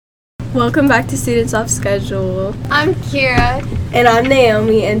Welcome back to Students Off Schedule. I'm Kira. And I'm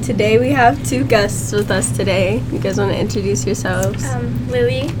Naomi, and today we have two guests with us today. You guys want to introduce yourselves?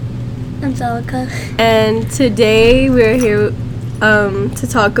 Lily. Angelica. And today we're here to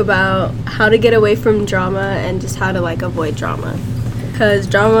talk about how to get away from drama and just how to avoid drama. Because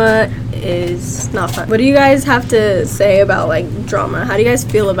drama is not fun. What do you guys have to say about drama? How do you guys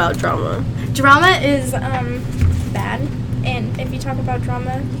feel about drama? Drama is bad, and if you talk about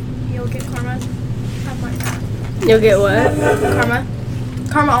drama, you'll get karma. Stuff like that. You'll get what? Karma.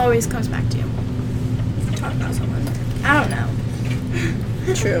 Karma always comes back to you. If you talk about someone. I don't know.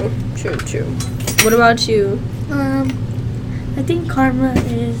 True. What about you? I think karma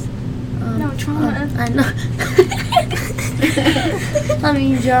is No, trauma. I know. I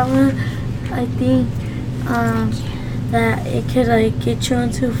mean drama. I think that it could get you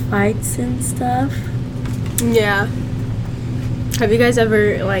into fights and stuff. Yeah. Have you guys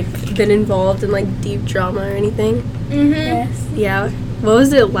ever been involved in deep drama or anything? Mm-hmm. Yes. Yeah. What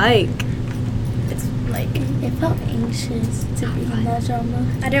was it like? It's It felt anxious to be in that drama.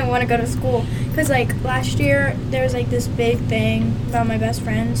 I didn't want to go to school because last year there was this big thing about my best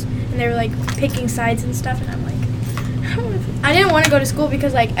friends, and they were picking sides and stuff, and I'm I didn't want to go to school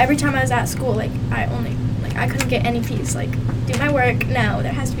because every time I was at school I couldn't get any peace. Do my work. No,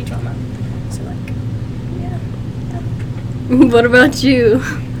 there has to be drama. So yeah. What about you?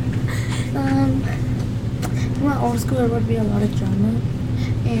 In my old school there would be a lot of drama,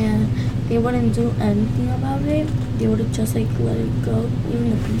 and they wouldn't do anything about it. They would just let it go. Even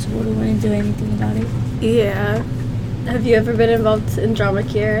the principal wouldn't do anything about it. Yeah. Have you ever been involved in drama,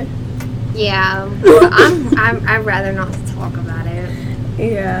 Kiera? Yeah, but I'd rather not talk about it.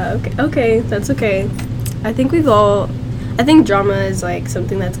 Yeah. Okay. That's okay. I think drama is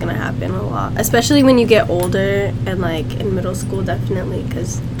something that's gonna happen a lot, especially when you get older and in middle school, definitely,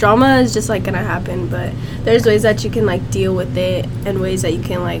 because drama is just gonna happen. But there's ways that you can deal with it and ways that you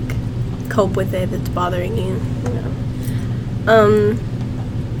can cope with it that's bothering you.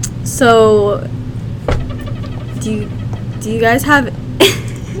 So do you guys have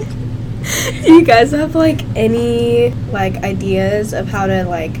any ideas of how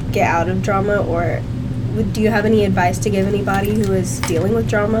to get out of drama, or do you have any advice to give anybody who is dealing with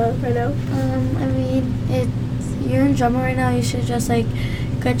drama right now? I mean, you're in drama right now. You should just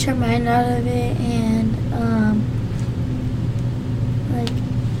get your mind out of it and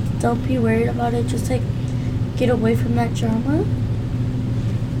don't be worried about it. Just get away from that drama.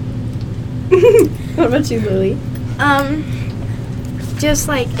 What about you, Lily? Just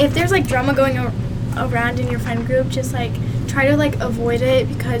if there's drama going around in your friend group, just try to avoid it,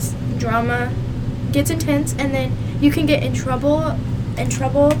 because drama gets intense, and then you can get in trouble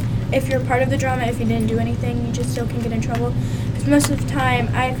if you're part of the drama. If you didn't do anything, you just still can get in trouble, because most of the time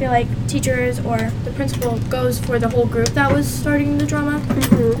I feel teachers or the principal goes for the whole group that was starting the drama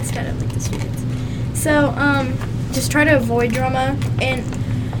instead of the students. So just try to avoid drama, and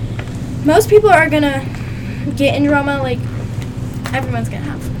most people are gonna get in drama. Everyone's gonna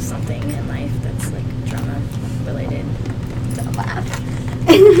have something in life that's drama related. Don't laugh.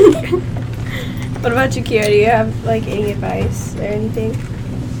 What about you, Kiera? Do you have any advice or anything?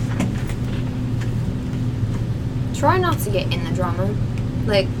 Try not to get in the drama.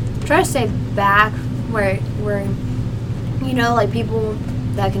 Try to stay back where people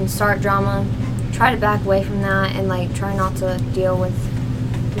that can start drama. Try to back away from that and try not to deal with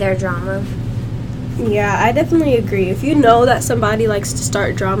their drama. Yeah, I definitely agree. If you know that somebody likes to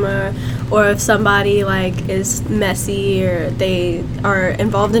start drama, or if somebody is messy, or they are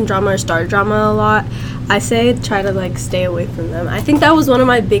involved in drama or start drama a lot, I say try to stay away from them. I think that was one of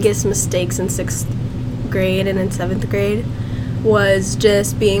my biggest mistakes in 6th grade and in 7th grade, was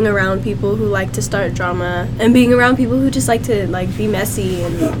just being around people who like to start drama and being around people who just like to be messy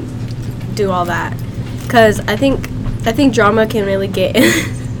and do all that. Because I think drama can really get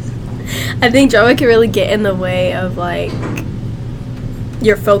I think drama can really get in the way of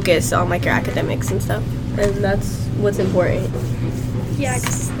your focus on your academics and stuff, and that's what's important. Yeah,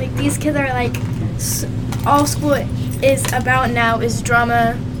 because these kids are all school is about now is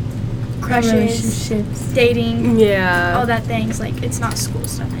drama, crushes, Relationships. dating, Yeah. all that things. It's not school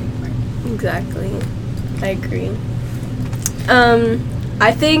stuff anymore. Exactly. I agree.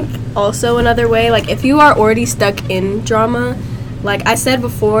 I think also another way, if you are already stuck in drama, I said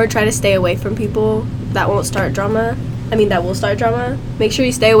before, try to stay away from people that will start drama. Make sure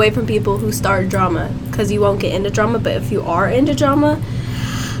you stay away from people who start drama, because you won't get into drama. But if you are into drama,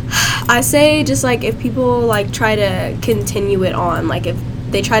 I say just if people try to continue it on, if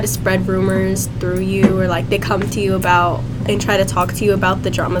they try to spread rumors through you, or like they come to you about and try to talk to you about the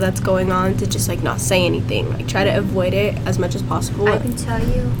drama that's going on, to just like not say anything. Like try to avoid it as much as possible. I can tell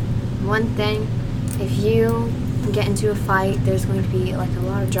you one thing: if you get into a fight, there's going to be like a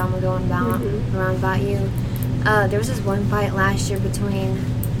lot of drama going around about you. There was this one fight last year between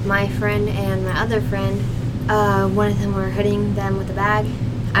my friend and my other friend. One of them were hitting them with a bag.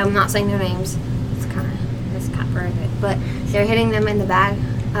 I'm not saying their names. It's kind of private, but they're hitting them in the bag.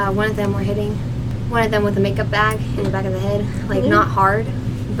 One of them were hitting one of them with a makeup bag in the back of the head, like not hard,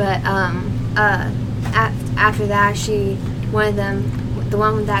 but after that, the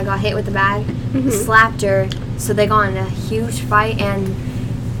one that got hit with the bag, slapped her. So they got in a huge fight, and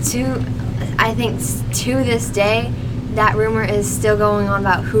I think to this day, that rumor is still going on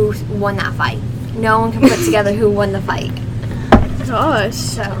about who won that fight. No one can put together who won the fight. Gosh.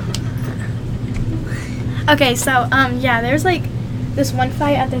 So. Okay, so yeah, there's like this one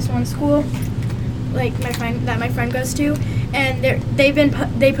fight at this one school, like my friend goes to, and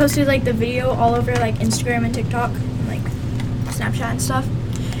they posted like the video all over like Instagram and TikTok, and, like Snapchat and stuff,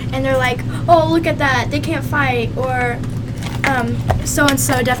 and they're like, oh, look at that, they can't fight, or so and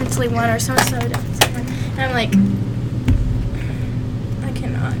so definitely won, or so and so definitely won, and I'm like, I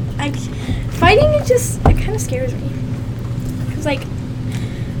cannot. Fighting it kind of scares me, cause like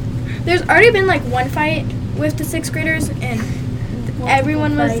there's already been like one fight with the 6th graders, and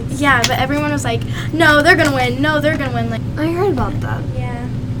everyone was like, no, they're gonna win, like, I heard about that. yeah.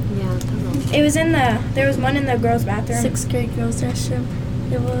 Yeah. It was there was one in the girls' bathroom. 6th grade girls' restroom.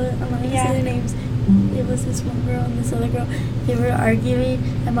 It was, I'm not gonna say their names. It was this one girl and this other girl. They were arguing,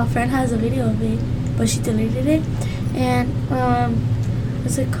 and my friend has a video of it, but she deleted it. And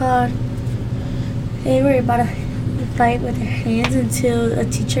what's it called? They were about to fight with their hands until a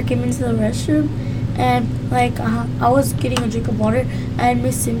teacher came into the restroom, and like I was getting a drink of water, and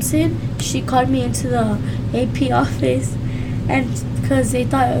Miss Simpson, she called me into the AP office, and because they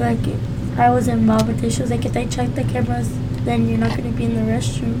thought like I was involved with this, she was like, if they check the cameras, then you're not gonna be in the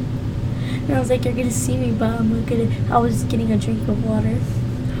restroom. And I was like, you're gonna see me, but I was getting a drink of water.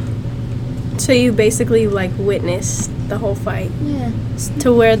 So you basically like witnessed the whole fight, Yeah.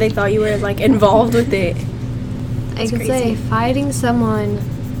 to where they thought you were like involved with it. I can crazy. say fighting someone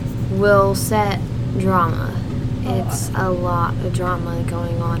will set drama. It's a lot of drama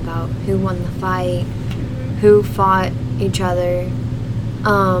going on about who won the fight, who fought each other.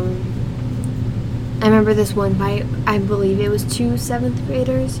 I remember this one fight, I believe it was 2 7th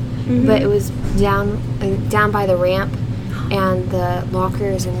graders, but it was down by the ramp and the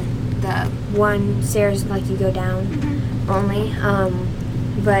lockers and the one stairs, like you go down only.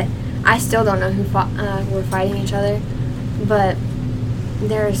 But I still don't know who were fighting each other, but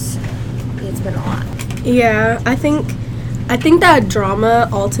it's been a lot. Yeah, I think that drama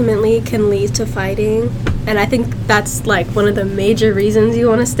ultimately can lead to fighting, and I think that's like one of the major reasons you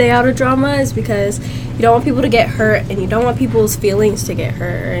want to stay out of drama, is because you don't want people to get hurt, and you don't want people's feelings to get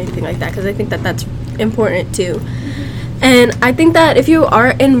hurt or anything like that, because I think that that's important too. And I think that if you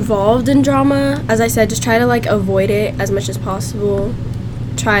are involved in drama, as I said, just try to like avoid it as much as possible.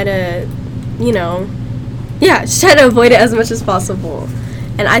 Try to, just try to avoid it as much as possible.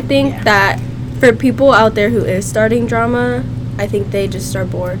 And I think that for people out there who is starting drama, I think they just are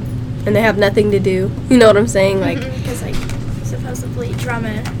bored and they have nothing to do. You know what I'm saying? Like, because like supposedly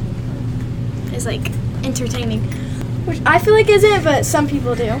drama is like entertaining, which I feel like isn't, but some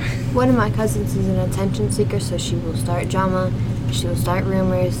people do. One of my cousins is an attention seeker, so she will start drama, she will start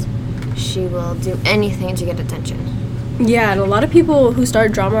rumors, she will do anything to get attention. yeah, and a lot of people who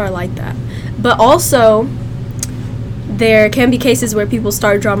start drama are like that. But also, there can be cases where people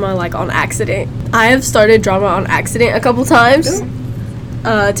start drama like on accident. I have started drama on accident a couple times,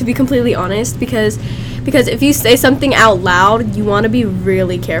 to be completely honest, because if you say something out loud, you want to be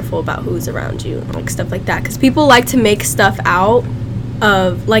really careful about who's around you, like stuff like that, because people like to make stuff out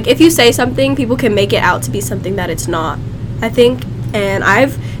of, like, if you say something, people can make it out to be something that it's not, I think. And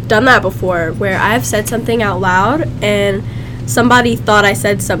I've done that before, where I've said something out loud and somebody thought I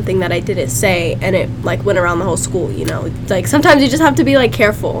said something that I didn't say, and it like went around the whole school. Like sometimes you just have to be like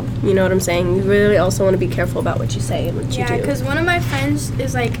careful, you know what I'm saying? You really also want to be careful about what you say and what you do. Yeah, because one of my friends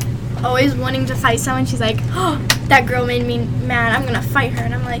is like always wanting to fight someone. She's like, oh, that girl made me mad, I'm gonna fight her.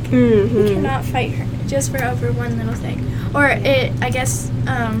 And I'm like, you cannot fight her just for over one little thing. Or I guess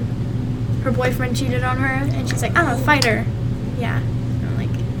her boyfriend cheated on her, and she's like, I'm a fighter. Yeah. And I'm like,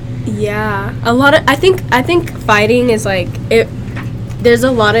 yeah, I think fighting is like there's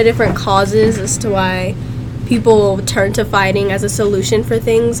a lot of different causes as to why people turn to fighting as a solution for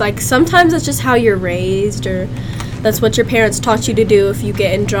things. Like sometimes it's just how you're raised, or that's what your parents taught you to do if you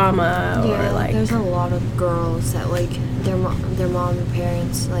get in drama, or like there's a lot of girls that like their mom or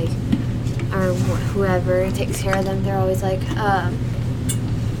parents like or whoever takes care of them. They're always like,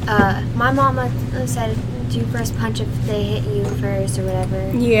 my mama said do you first punch if they hit you first or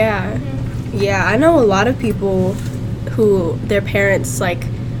whatever. Yeah. Yeah, I know a lot of people who their parents like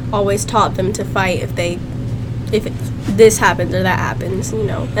always taught them to fight if this happens or that happens, you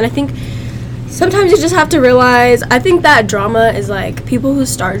know. And I think sometimes you just have to realize, I think that drama is like, people who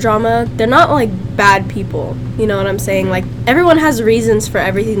start drama, they're not like bad people, you know what I'm saying? Like, everyone has reasons for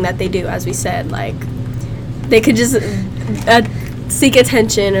everything that they do, as we said. Like, they could just seek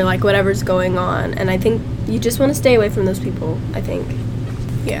attention or like whatever's going on, and I think you just want to stay away from those people, I think.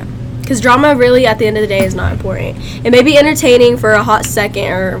 Yeah, because drama really at the end of the day is not important. It may be entertaining for a hot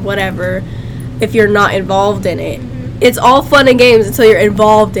second or whatever if you're not involved in it. It's all fun and games until you're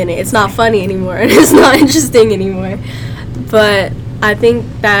involved in it. It's not funny anymore and it's not interesting anymore. But I think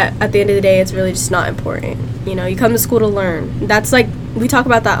that at the end of the day it's really just not important. You know, you come to school to learn. That's like, we talk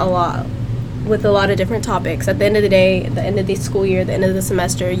about that a lot with a lot of different topics. At the end of the day, the end of the school year, the end of the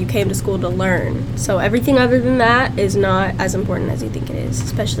semester, you came to school to learn. So everything other than that is not as important as you think it is,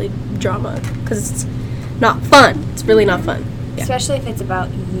 especially drama, because it's not fun. It's really not fun. Yeah. Especially if it's about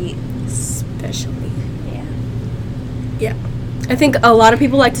you. Especially. Yeah. I think a lot of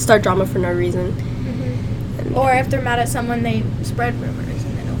people like to start drama for no reason. Or if they're mad at someone, they spread rumors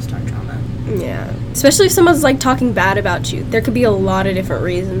and then it'll start drama. Yeah. Especially if someone's like talking bad about you. There could be a lot of different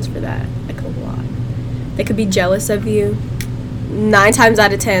reasons for that. Like a lot. They could be jealous of you. 9 times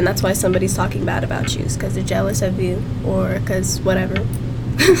out of 10, that's why somebody's talking bad about you. It's because they're jealous of you or because whatever.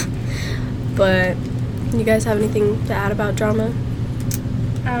 But you guys have anything to add about drama?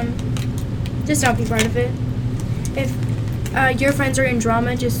 Just don't be part of it. If your friends are in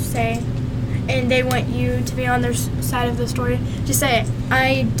drama, just say, and they want you to be on their side of the story, just say,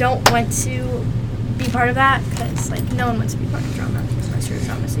 I don't want to be part of that, because like no one wants to be part of drama unless you're a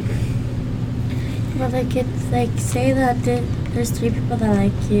drama seeker. But like, it's like, say that there's 3 people that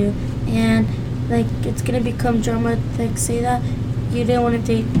like you, and like it's gonna become drama. Like, say that you didn't want to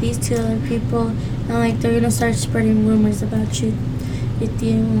date these 2 other people, and like they're gonna start spreading rumors about you if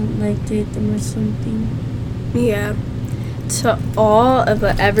you don't like date them or something. Yeah. To all of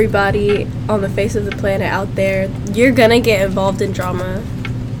everybody on the face of the planet out there, you're gonna get involved in drama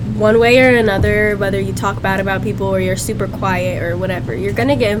one way or another, whether you talk bad about people or you're super quiet or whatever. You're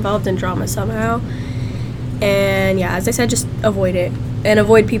gonna get involved in drama somehow. And yeah, as I said, just avoid it and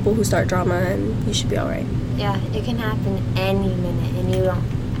avoid people who start drama, and you should be all right. Yeah, it can happen any minute,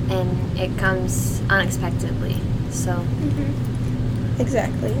 and it comes unexpectedly. So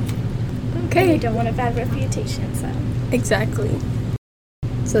Exactly. And Okay. you don't want a bad reputation, so. Exactly.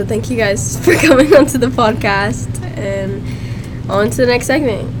 So thank you guys for coming onto the podcast, and on to the next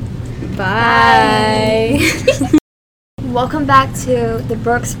segment. Bye. welcome back to the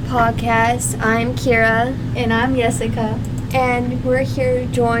Brooks Podcast. I'm Kira. And I'm Jessica. And we're here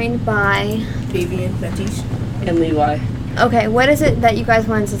joined by Fabian, Baptiste. And Levi. Okay, what is it that you guys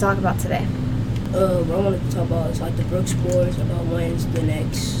wanted to talk about today? What I wanted to talk about is like the Brooks boys, about when's the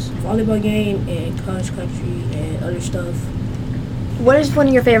next volleyball game and cross country and other stuff. What is one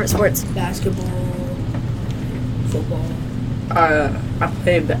of your favorite sports? Basketball, football.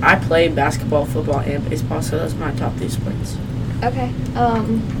 I play basketball, football, and baseball, so those are my top 3 sports. Okay.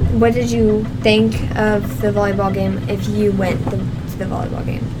 What did you think of the volleyball game if you went to the volleyball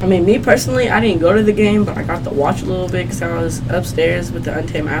game? I mean, me personally, I didn't go to the game, but I got to watch a little bit because I was upstairs with the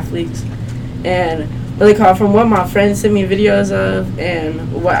Untamed Athletes. And really cool, from what my friends sent me videos of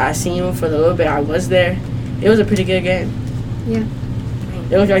and what I seen for the little bit I was there, it was a pretty good game. Yeah.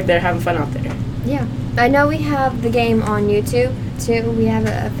 It looked like they're having fun out there. Yeah. I know we have the game on YouTube, too. We have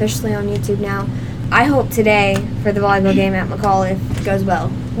it officially on YouTube now. I hope today for the volleyball game at McAuliffe goes well.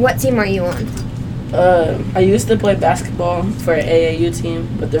 What team are you on? I used to play basketball for an AAU team,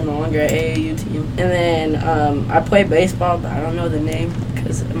 but they're no longer an AAU team. And then I play baseball, but I don't know the name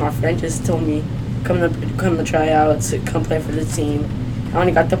because my friend just told me come to try out to come play for the team. I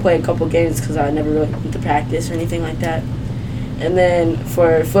only got to play a couple games because I never really went to practice or anything like that. And then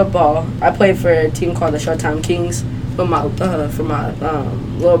for football, I played for a team called the Showtime Kings for my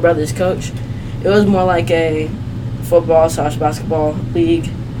little brother's coach. It was more like a football/basketball league.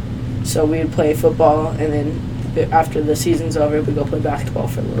 So we would play football, and then after the season's over, we'd go play basketball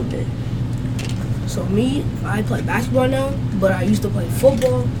for a little bit. So me, I play basketball now, but I used to play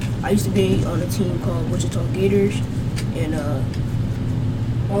football. I used to be on a team called Wichita Gators, and I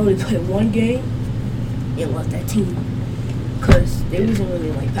only played 1 game and left that team because they wasn't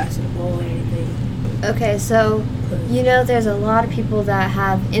really like passing the ball or anything. Okay, so you know there's a lot of people that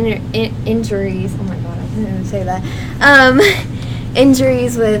have injuries. Oh my god, I couldn't even say that.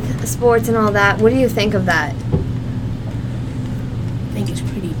 Injuries with sports and all that. What do you think of that? I think it's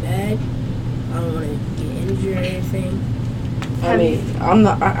pretty bad. I don't want to get injured or anything. I mean,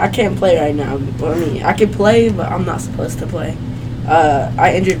 I can't play right now. I mean, I can play, but I'm not supposed to play.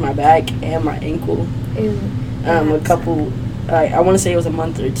 I injured my back and my ankle. Ew. A couple, I want to say it was a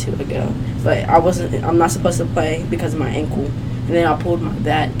month or two ago, but I'm not supposed to play because of my ankle. And then I pulled my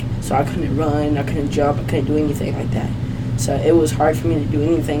back, so I couldn't run, I couldn't jump, I couldn't do anything like that. So it was hard for me to do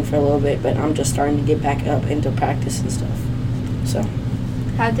anything for a little bit, but I'm just starting to get back up into practice and stuff. So.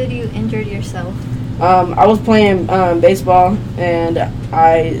 How did you injure yourself? I was playing baseball, and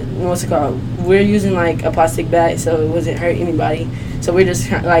what's it called? We're using like a plastic bat, so it wasn't hurt anybody. So we're just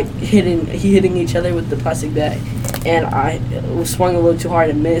like hitting each other with the plastic bat, and I swung a little too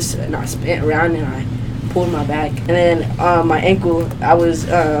hard and missed, and I spun around and I pulled my back. And then my ankle, I was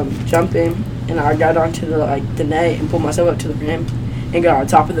jumping, and I got onto the net and pulled myself up to the rim, and got on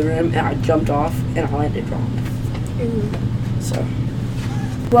top of the rim, and I jumped off, and I landed wrong. So.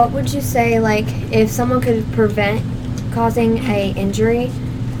 What would you say, like, if someone could prevent causing a injury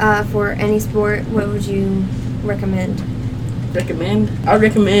for any sport, what would you recommend? I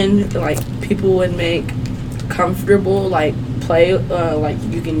recommend like people would make comfortable like play like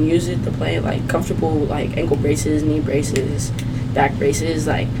you can use it to play like comfortable like ankle braces, knee braces, back braces,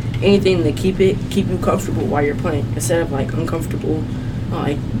 like anything to keep you comfortable while you're playing instead of like uncomfortable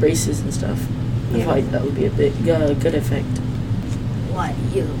like braces and stuff. I feel like that would be a bit good effect.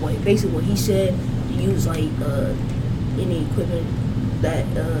 Basically what he said, use like any equipment that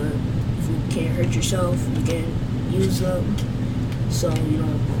if you can't hurt yourself, you can use them so you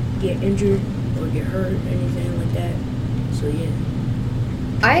don't get injured or get hurt or anything like that. So yeah.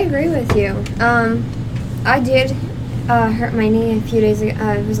 I agree with you. I did hurt my knee a few days ago.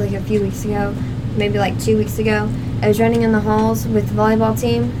 It was like a few weeks ago, maybe like 2 weeks ago. I was running in the halls with the volleyball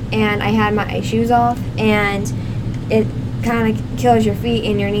team, and I had my shoes off, and it kind of kills your feet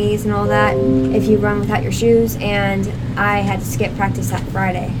and your knees and all that if you run without your shoes, and I had to skip practice that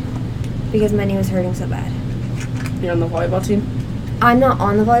Friday because my knee was hurting so bad. You're on the volleyball team? I'm not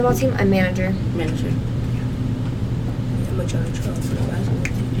on the volleyball team, I'm manager. I'm gonna try to try out for the basketball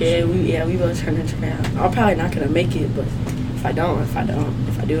team. Yeah, we both trying to try out. I'm probably not gonna make it, but if I don't. If I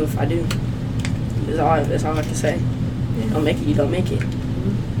do. That's all I can say. Yeah. Don't make it, you don't make it.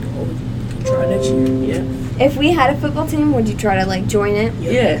 Try next year. Yeah. If we had a football team, would you try to like join it?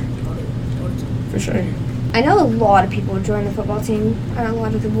 Yeah. For sure. I know a lot of people join the football team. A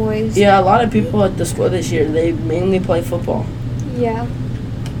lot of the boys. Yeah, a lot of people at the school this year, they mainly play football. Yeah.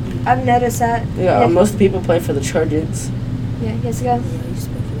 I've noticed that. Yeah, most people play for the Trojans. Yeah, yes, go. Yeah, I used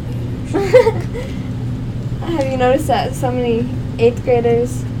to play for the Gators. Have you noticed that so many 8th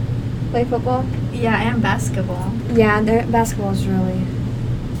graders play football? Yeah, and basketball. Yeah, basketball is really...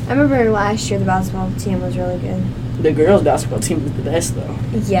 I remember last year the basketball team was really good. The girls' basketball team was the best, though.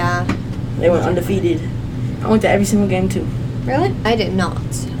 Yeah. They went undefeated. I went to every single game, too. Really? I did not.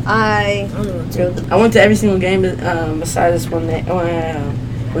 I went to every single game besides when they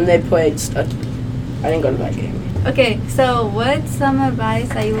played Stucky. I didn't go to that game. Okay, so what's some advice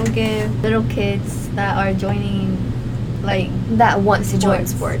that you will give little kids that are joining, like, that wants to join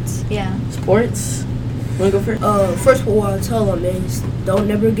sports? Yeah. Sports? Want to go first? First of all, what I'll tell them is don't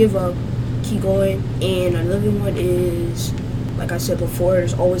never give up. Keep going. And another one is, like I said before,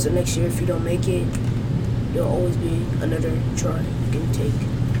 there's always the next year. If you don't make it, there'll always be another try you can take.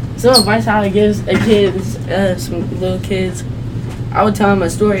 Some advice I would give some little kids, I would tell them a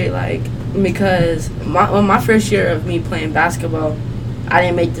story, like, because my first year of me playing basketball, I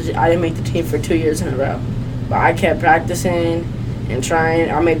didn't make the team for 2 years in a row, but I kept practicing and trying.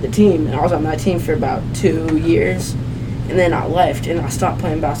 I made the team, and I was on that team for about 2 years, and then I left and I stopped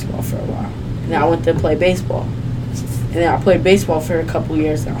playing basketball for a while, and then I went to play baseball, and then I played baseball for a couple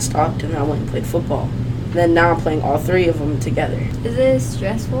years, and I stopped, and then I went and played football, and then now I'm playing all three of them together. Is it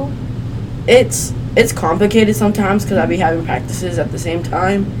stressful? It's complicated sometimes because I be having practices at the same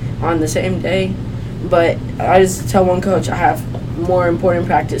time on the same day, but I just tell one coach I have more important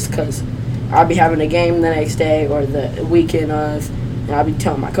practice because I'll be having a game the next day or the weekend of, and I'll be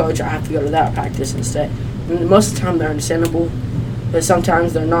telling my coach I have to go to that practice instead. And most of the time they're understandable, but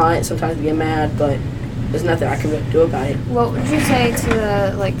sometimes they're not. Sometimes they get mad, but there's nothing I can really do about it. What would you say to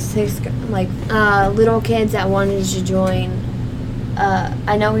the little kids that wanted to join?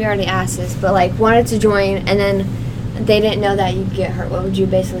 I know we already asked this, but like wanted to join and then they didn't know that you'd get hurt. What would you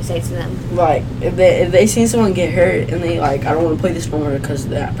basically say to them? Like if they seen someone get hurt and they like I don't want to play this no more because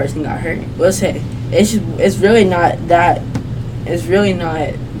that person got hurt. We'll say it's really not that. It's really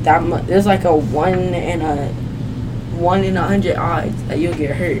not that much. There's like a 1 in 100 odds that you'll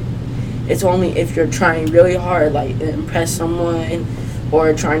get hurt. It's only if you're trying really hard, like to impress someone,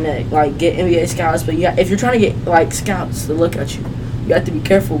 or trying to like get NBA scouts. But if you're trying to get like scouts to look at you, you have to be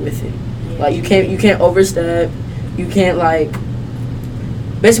careful with it. Like you can't overstep. You can't like.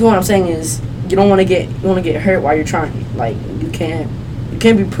 Basically, what I'm saying is you want to get hurt while you're trying. Like you can't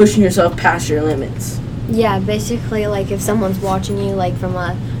be pushing yourself past your limits. Yeah, basically, like if someone's watching you, like from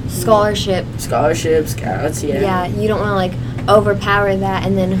a scholarship, scouts, yeah, you don't want to like overpower that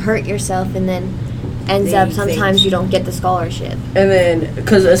and then hurt yourself, and then ends up sometimes you don't get the scholarship. And then,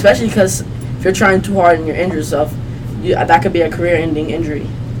 especially because if you're trying too hard and you're injured yourself, that could be a career-ending injury.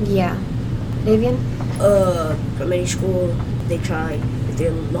 Yeah. Vivian? From any school, they try, if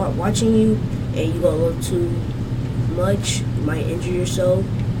they're not watching you and you go a little too much, you might injure yourself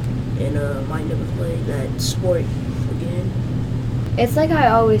and might never play that sport again. It's like I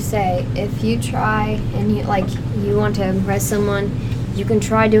always say, if you try and you want to impress someone, you can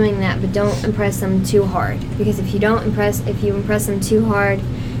try doing that, but don't impress them too hard. Because if you impress them too hard,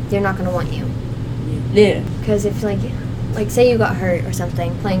 they're not going to want you. Yeah. Because if like say you got hurt or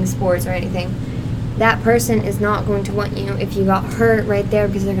something playing sports or anything, that person is not going to want you if you got hurt right there,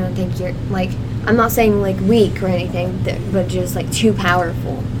 because they're going to think you're like, I'm not saying like weak or anything, but just like too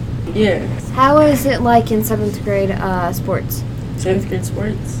powerful. Yeah. How is it like in 7th grade sports? 7th grade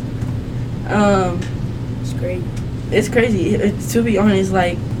sports? It's great. It's crazy. To be honest,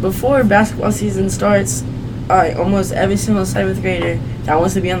 like before basketball season starts, almost every single 7th grader that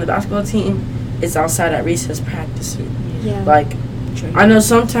wants to be on the basketball team is outside at recess practicing. Yeah. Like, I know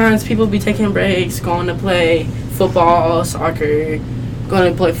sometimes people be taking breaks, going to play football, soccer,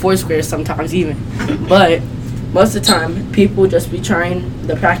 going to play Foursquare sometimes even. But most of the time, people just be trying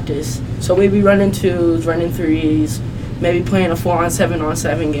the practice. So we be running 2s, running 3s, maybe playing a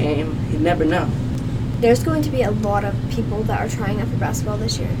 4-on-7 game. You never know. There's going to be a lot of people that are trying out for basketball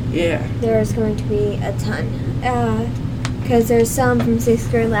this year. Yeah. There's going to be a ton. Because there's some from 6th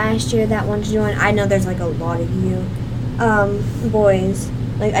grade last year that want to join. I know there's like a lot of you boys.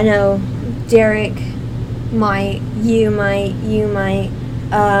 Like I know Derek might, you might.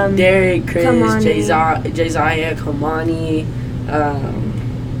 Derek, Chris, Kamani. Josiah, Kamani,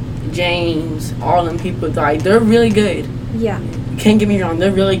 James, all them people, like they're really good. Yeah. Can't get me wrong,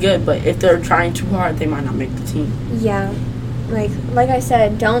 they're really good, but if they're trying too hard, they might not make the team. Yeah. Like I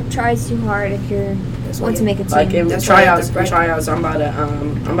said, don't try too hard if you want to make a team. Like in tryouts, I'm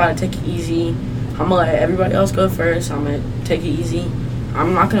about to take it easy. I'm gonna let everybody else go first. I'm gonna take it easy.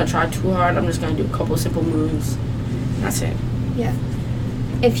 I'm not gonna try too hard. I'm just gonna do a couple simple moves. That's it. Yeah.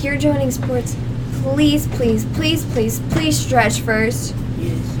 If you're joining sports, please stretch first.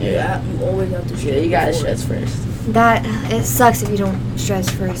 Yes. Yeah. You always have to stretch. Yeah, you gotta stretch first. It sucks if you don't stretch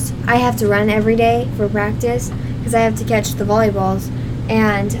first. I have to run every day for practice because I have to catch the volleyballs,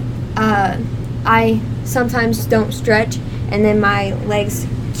 and I sometimes don't stretch, and then my legs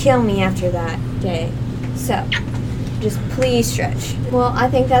kill me after that day. So, just please stretch. Well, I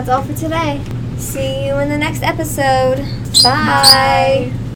think that's all for today. See you in the next episode. Bye.